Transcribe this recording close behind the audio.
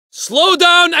Slow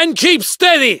down and keep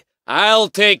steady. I'll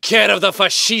take care of the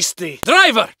fascisti.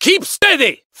 Driver, keep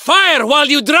steady. Fire while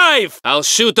you drive. I'll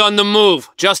shoot on the move.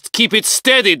 Just keep it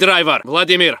steady, driver.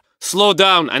 Vladimir, slow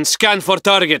down and scan for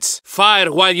targets.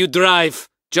 Fire while you drive.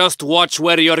 Just watch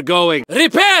where you're going.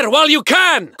 Repair while you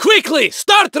can! Quickly,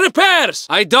 start repairs!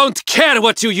 I don't care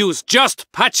what you use, just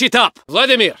patch it up.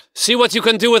 Vladimir, see what you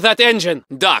can do with that engine.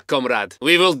 Da, comrade.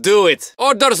 We will do it.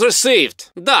 Orders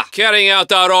received. Da, carrying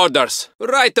out our orders.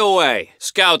 Right away.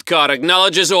 Scout car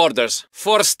acknowledges orders.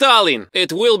 For Stalin,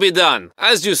 it will be done.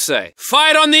 As you say.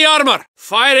 Fire on the armor!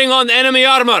 Firing on enemy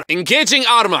armor. Engaging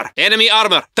armor. Enemy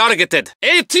armor. Targeted.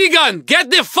 AT gun!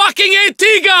 Get the fucking AT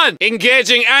gun!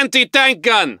 Engaging anti-tank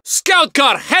gun. Scout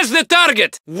car has the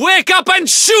target. Wake up and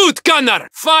shoot, gunner!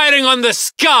 Firing on the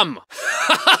scum.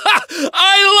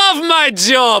 I love my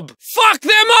job. Fuck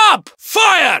them up!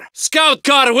 Fire! Scout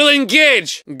car will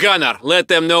engage. Gunner, let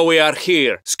them know we are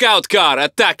here. Scout car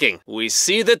attacking. We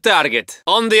see the target.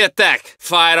 On the attack.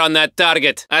 Fire on that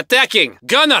target. Attacking.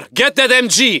 Gunner, get that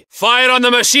MG. Fire on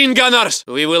the machine gunners.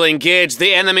 We will engage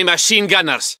the enemy machine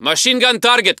gunners. Machine gun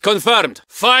target confirmed.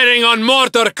 Firing on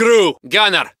mortar crew.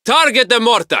 Gunner, target the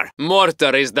mortar.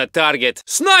 Mortar is the target.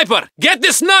 Sniper, get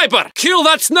the sniper. Kill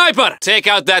that sniper. Take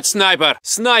out that sniper.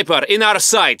 Sniper in our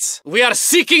sights. We are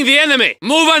seeking the enemy.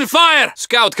 Move and fire.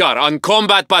 Scout car on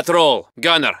combat patrol.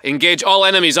 Gunner, engage all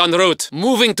enemies en route.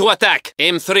 Moving to attack.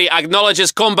 M3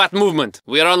 acknowledges combat movement.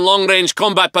 We are on long-range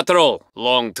combat patrol.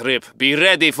 Long trip. Be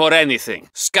ready for anything.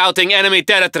 Scouting enemy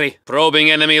territory. Probing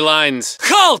enemy lines.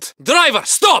 Halt! Driver,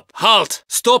 stop! Halt!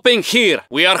 Stopping here.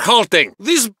 We are halting.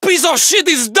 This piece of shit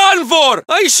is done for!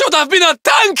 I should have been a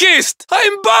tankist!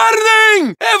 I'm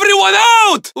burning! Everyone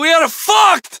out! We are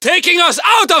fucked! Taking us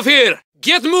out of here!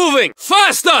 Get moving!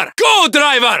 Faster! Go,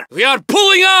 driver! We are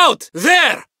pulling out!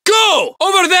 There! Go!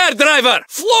 Over there, driver!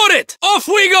 Floor it! Off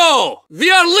we go! We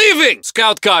are leaving!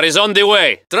 Scout car is on the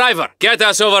way. Driver, get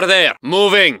us over there.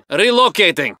 Moving.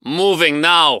 Relocating. Moving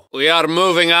now. We are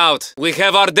moving out. We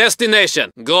have our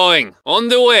destination. Going. On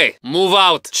the way. Move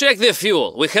out. Check the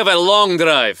fuel. We have a long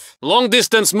drive. Long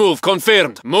distance move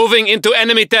confirmed. Moving into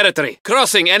enemy territory.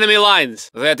 Crossing enemy lines.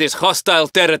 That is hostile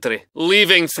territory.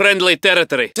 Leaving friendly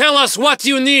territory. Tell us what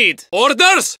you need.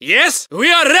 Orders? Yes?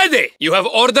 We are ready. You have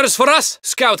orders for us?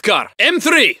 Scout car.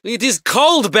 M3. It is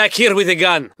cold back here with the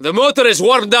gun. The motor is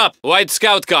warmed up. White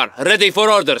scout car. Ready for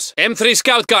orders. M3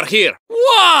 scout car here.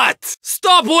 What?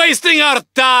 Stop wasting our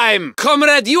time.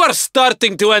 Comrade, you are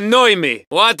starting to annoy me.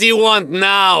 What do you want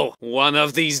now? One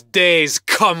of these days,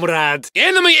 comrade.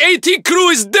 Enemy AT crew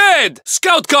is dead.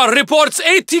 Scout car reports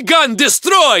AT gun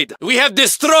destroyed. We have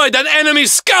destroyed an enemy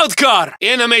scout car.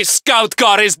 Enemy scout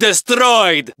car is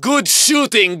destroyed. Good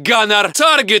shooting, gunner.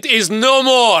 Target is no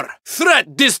more.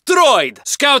 Threat destroyed.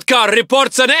 Scout car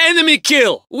reports an enemy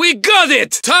kill. We got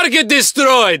it. Target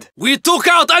destroyed. We took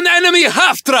out an enemy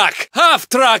half-track.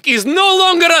 Half-track is no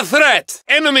longer a threat.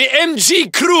 Enemy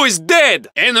MG crew is dead.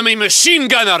 Enemy machine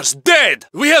gunners dead.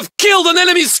 We have killed an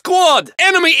enemy squad.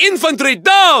 Enemy infantry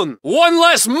down. One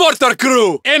less mortar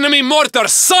crew. Enemy mortar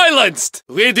silenced.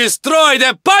 We destroyed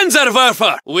a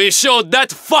Panzerwerfer. We showed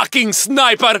that fucking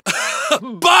sniper.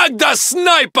 Bug the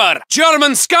sniper.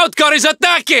 German scout car is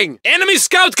attacking. Enemy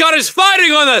scout car is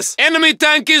firing on us! Enemy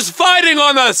tank is firing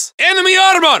on us! Enemy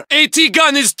armor! AT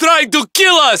gun is trying to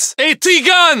kill us! AT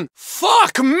gun!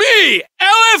 Fuck me!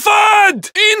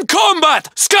 Elephant! In combat!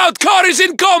 Scout car is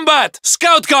in combat!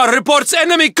 Scout car reports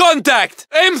enemy contact!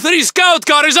 M3 scout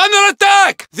car is under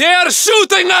attack! They are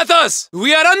shooting at us!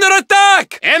 We are under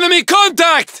attack! Enemy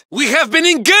contact! We have been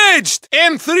engaged!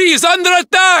 M3 is under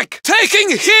attack! Taking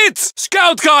hits!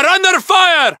 Scout car under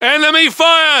fire! Enemy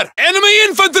fire! Enemy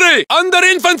infantry! Under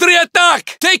infantry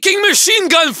attack! Taking machine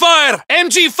gun fire!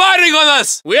 MG firing on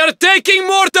us! We are taking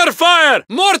mortar fire!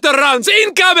 Mortar rounds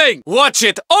incoming! Watch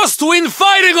it! Ostwind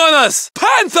firing on us!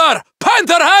 Panther!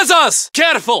 Panther has us!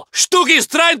 Careful! Stug is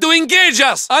trying to engage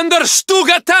us! Under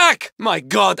Stug attack! My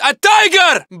god, a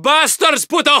tiger! Bastards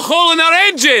put a hole in our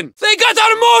engine! They got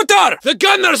our motor! The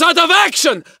gunner's out of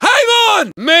action! Hang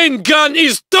on! Main gun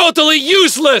is totally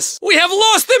useless! We have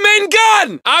lost the main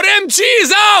gun! Our MG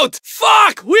is out!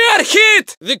 Fuck! We are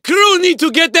hit! The crew need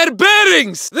to get their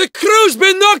bearings! The crew's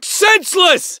been knocked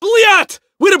senseless! Bliat!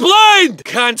 We're blind!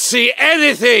 Can't see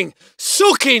anything!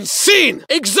 Sucking scene!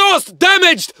 Exhaust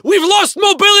damaged! We've lost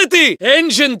mobility!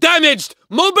 Engine damaged!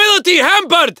 Mobility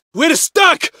hampered! We're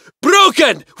stuck!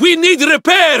 Broken! We need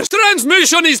repairs!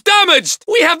 Transmission is damaged!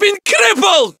 We have been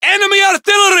crippled! Enemy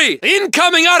artillery!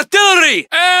 Incoming artillery!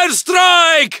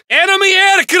 Airstrike! Enemy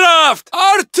aircraft!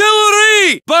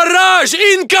 Artillery! Barrage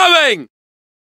incoming!